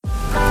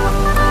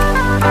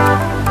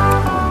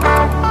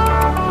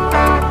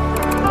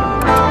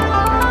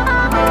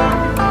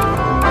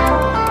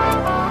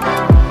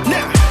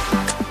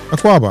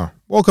Akwaba,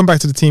 welcome back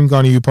to the Team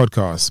Ghana U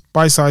podcast,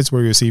 bite-sized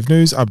where we receive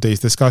news,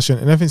 updates, discussion,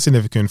 and everything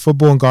significant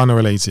football and Ghana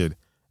related.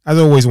 As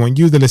always, we want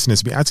you, the listeners,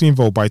 to be actively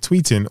involved by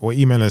tweeting or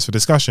emailing us for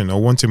discussion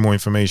or wanting more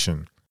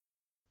information.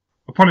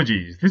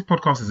 Apologies, this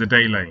podcast is a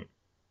day late.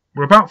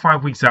 We're about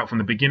 5 weeks out from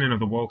the beginning of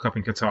the World Cup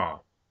in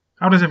Qatar.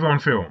 How does everyone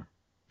feel?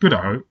 Good,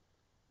 I hope.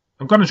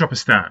 I'm going to drop a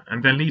stat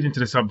and then lead into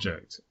the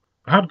subject.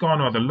 I heard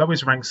Ghana are the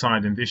lowest ranked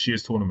side in this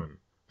year's tournament.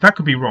 That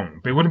could be wrong,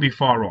 but it wouldn't be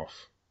far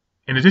off.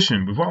 In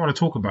addition, with what I want to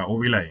talk about or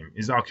relay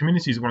is that our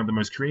community is one of the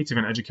most creative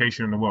and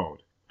educational in the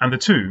world. And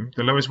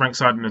the lowest ranked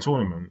side in the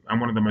tournament and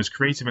one of the most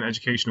creative and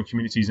educational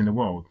communities in the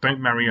world,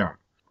 don't marry up.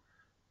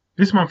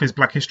 This month is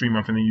Black History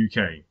Month in the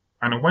UK,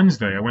 and on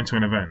Wednesday I went to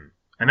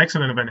an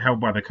excellent event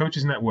held by the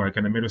Coaches Network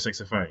and the Middlesex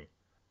FA.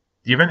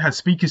 The event had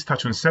speakers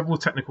touch on several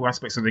technical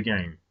aspects of the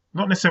game,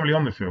 not necessarily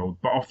on the field,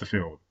 but off the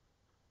field.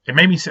 It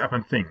made me sit up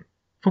and think.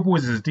 Football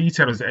is as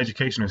detailed as the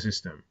educational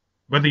system.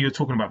 Whether you're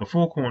talking about the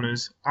four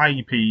corners,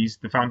 IEPs,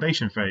 the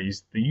foundation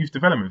phase, the youth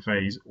development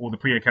phase, or the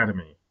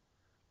pre-academy.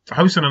 The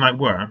hosts on the night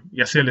were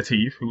Yasir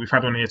Latif, who we've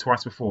had on here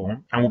twice before,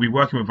 and will be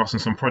working with us on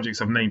some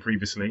projects I've named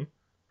previously,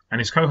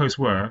 and his co-hosts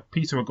were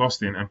Peter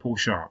Augustine and Paul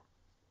Sharp.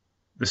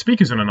 The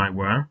speakers on the night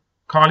were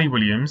Carly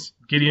Williams,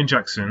 Gideon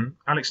Jackson,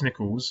 Alex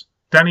Nichols,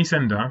 Danny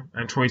Sender,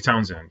 and Troy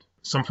Townsend.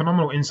 Some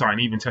phenomenal insight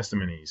and even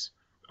testimonies.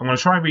 I'm going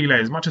to try and relay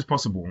as much as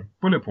possible,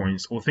 bullet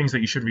points or things that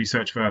you should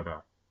research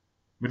further.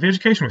 With the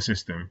educational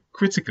system,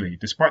 critically,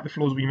 despite the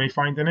flaws we may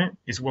find in it,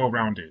 it's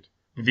well-rounded,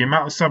 with the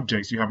amount of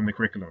subjects you have in the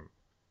curriculum.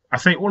 I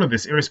say all of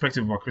this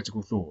irrespective of our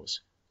critical thoughts.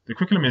 The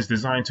curriculum is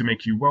designed to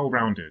make you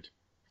well-rounded.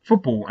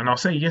 Football, and I'll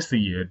say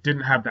yesteryear,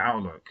 didn't have the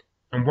outlook.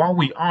 And while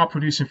we are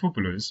producing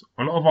footballers,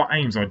 a lot of our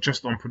aims are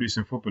just on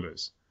producing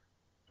footballers.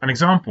 An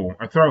example,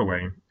 a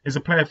throwaway, is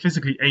a player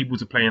physically able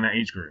to play in that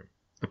age group.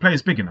 The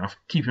player's big enough,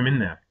 keep him in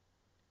there.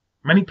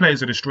 Many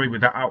players are destroyed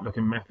with that outlook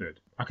and method.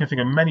 I can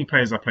think of many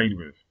players I played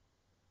with.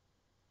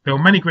 There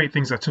were many great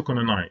things I took on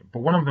the night, but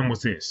one of them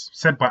was this,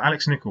 said by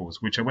Alex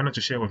Nichols, which I went on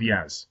to share with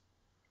Yaz.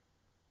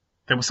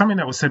 There was something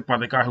that was said by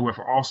the guy who worked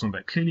for Arsenal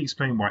that clearly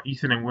explained why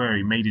Ethan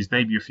Nwaneri made his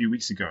debut a few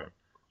weeks ago.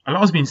 A lot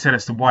has been said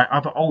as to why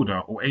other older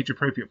or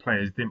age-appropriate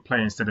players didn't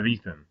play instead of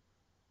Ethan.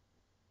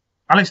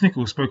 Alex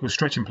Nichols spoke of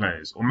stretching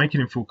players or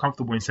making them feel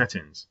comfortable in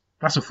settings.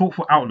 That's a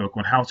thoughtful outlook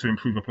on how to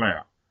improve a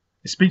player.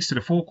 It speaks to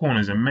the four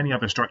corners and many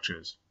other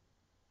structures.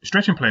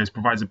 Stretching players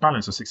provides a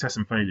balance of success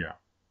and failure.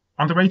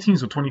 Under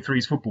 18s or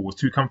 23s football was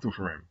too comfortable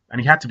for him, and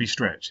he had to be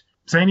stretched.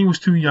 Saying he was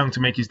too young to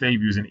make his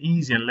debut is an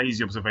easy and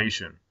lazy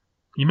observation.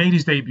 He made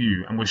his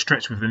debut and was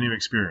stretched with the new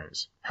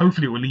experience.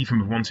 Hopefully it will leave him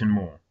with wanting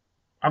more.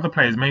 Other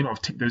players may not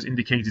have ticked those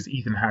indicators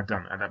Ethan had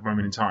done at that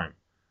moment in time.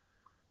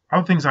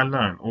 Other things I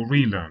learned or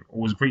relearned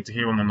or was great to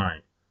hear on the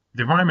night.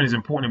 The environment is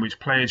important in which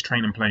players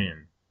train and play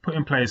in.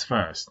 Putting players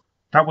first.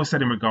 That was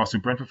said in regards to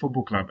Brentford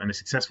Football Club and the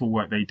successful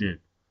work they did.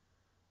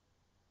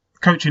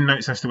 Coaching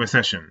notes as to a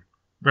session.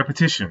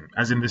 Repetition,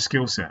 as in the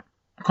skill set.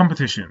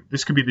 Competition,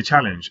 this could be the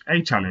challenge,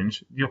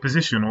 the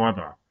opposition or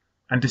other.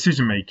 And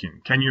decision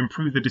making, can you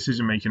improve the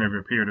decision making over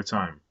a period of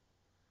time?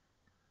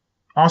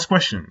 Ask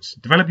questions,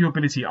 develop your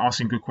ability at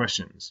asking good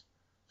questions.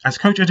 As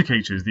coach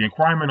educators, the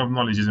acquirement of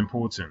knowledge is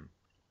important.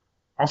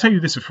 I'll tell you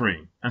this for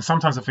free, and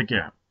sometimes I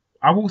forget.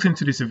 I walked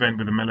into this event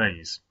with a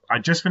malaise. I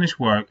just finished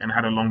work and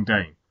had a long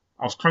day.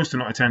 I was close to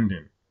not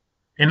attending.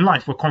 In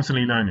life, we're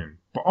constantly learning,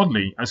 but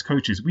oddly, as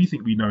coaches, we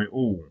think we know it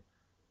all.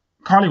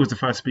 Carly was the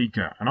first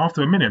speaker, and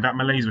after a minute that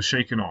malaise was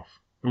shaken off.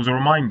 It was a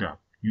reminder,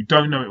 you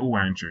don't know it all,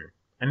 Andrew,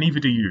 and neither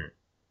do you.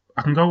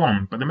 I can go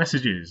on, but the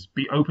message is,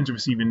 be open to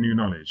receiving new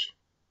knowledge.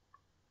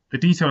 The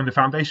detail in the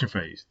foundation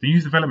phase, the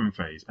youth development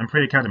phase, and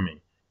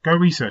pre-academy, go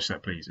research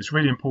that please, it's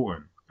really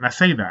important. And I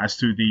say that as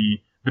to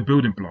the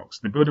building blocks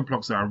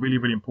that are really,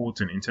 really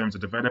important in terms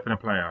of developing a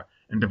player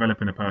and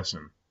developing a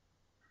person.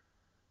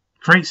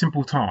 Create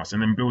simple tasks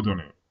and then build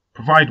on it.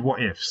 Provide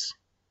what-ifs.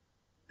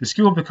 The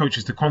skill of the coach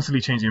is to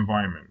constantly change the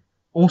environment.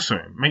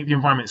 Also, make the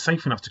environment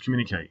safe enough to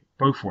communicate,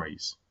 both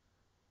ways.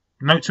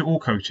 Note to all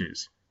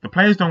coaches, the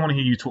players don't want to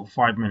hear you talk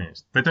for 5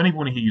 minutes. They don't even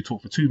want to hear you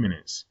talk for 2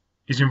 minutes.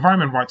 Is your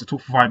environment right to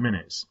talk for 5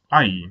 minutes?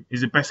 I.e.,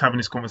 is it best having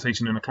this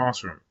conversation in a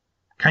classroom?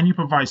 Can you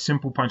provide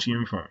simple, punchy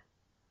info?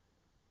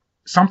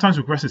 Sometimes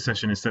regress a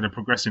session instead of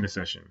progressing a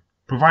session.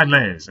 Provide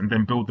layers and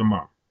then build them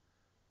up.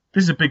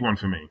 This is a big one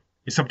for me.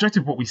 It's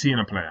subjective what we see in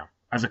a player,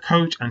 as a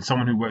coach and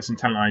someone who works in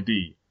talent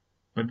ID.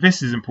 But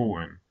this is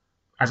important.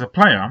 As a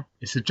player,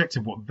 it's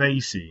subjective what they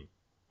see.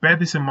 Bear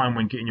this in mind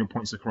when getting your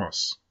points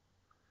across.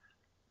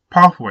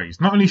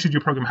 Pathways. Not only should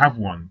your program have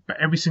one, but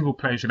every single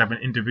player should have an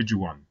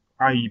individual one,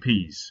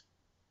 IEPs.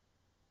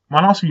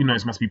 My last few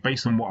notes must be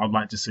based on what I'd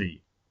like to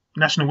see.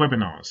 National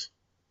webinars.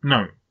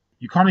 No,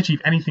 you can't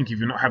achieve anything if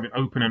you're not having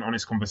open and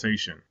honest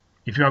conversation.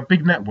 If you have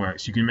big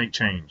networks, you can make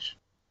change.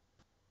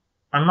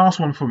 And last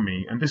one from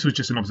me, and this was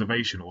just an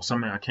observation or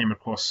something I came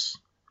across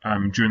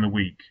during the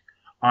week.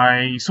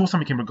 I saw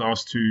something in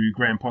regards to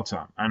Graham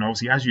Potter, and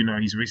obviously, as you know,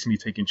 he's recently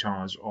taken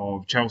charge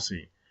of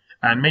Chelsea.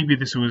 And maybe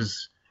this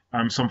was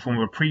some form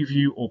of a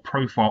preview or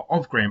profile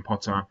of Graham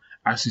Potter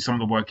as to some of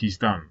the work he's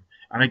done.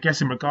 And I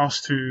guess in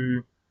regards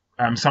to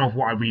some of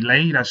what I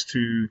relayed as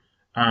to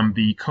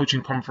the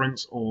coaching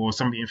conference, or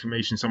some of the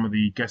information some of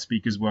the guest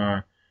speakers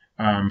were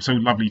so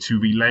lovely to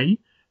relay,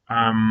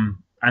 and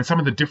some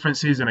of the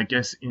differences, and I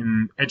guess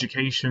in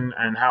education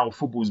and how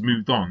football's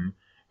moved on.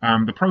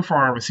 The profile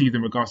I received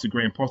in regards to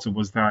Graham Potter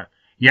was that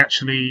he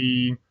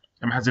actually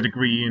has a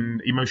degree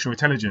in emotional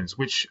intelligence,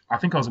 which I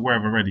think I was aware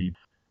of already.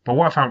 But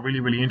what I found really,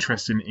 really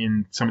interesting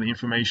in some of the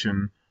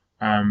information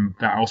that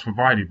I was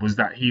provided was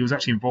that he was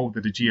actually involved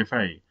at the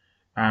GFA,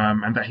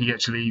 and that he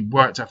actually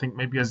worked, I think,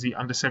 maybe as the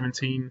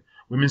under-17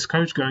 women's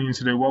coach going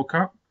into the World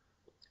Cup.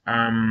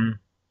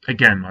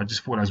 Again, I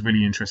just thought that was a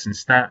really interesting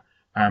stat,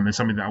 and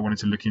something that I wanted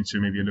to look into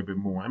maybe a little bit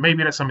more. And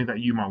maybe that's something that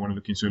you might want to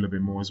look into a little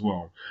bit more as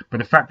well. But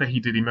the fact that he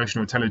did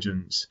emotional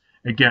intelligence,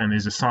 again,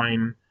 is a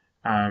sign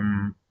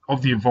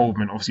of the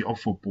involvement, obviously, of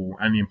football,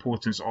 and the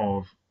importance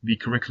of the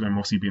curriculum,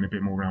 obviously, being a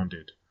bit more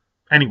rounded.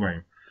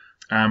 Anyway,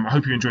 I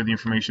hope you enjoyed the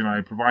information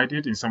I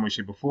provided in some way,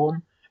 shape or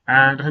form,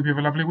 and I hope you have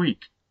a lovely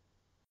week.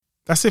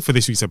 That's it for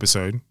this week's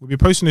episode. We'll be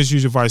posting as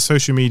usual via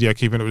social media,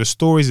 keeping up with the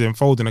stories that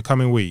unfold in the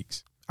coming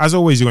weeks. As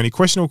always, if you've got any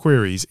questions or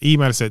queries,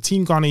 email us at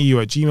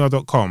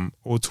teamghanaeu@gmail.com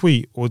or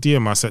tweet or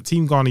DM us at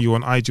teamghanaeu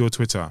on IG or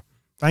Twitter.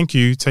 Thank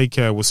you, take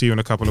care, we'll see you in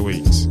a couple of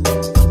weeks.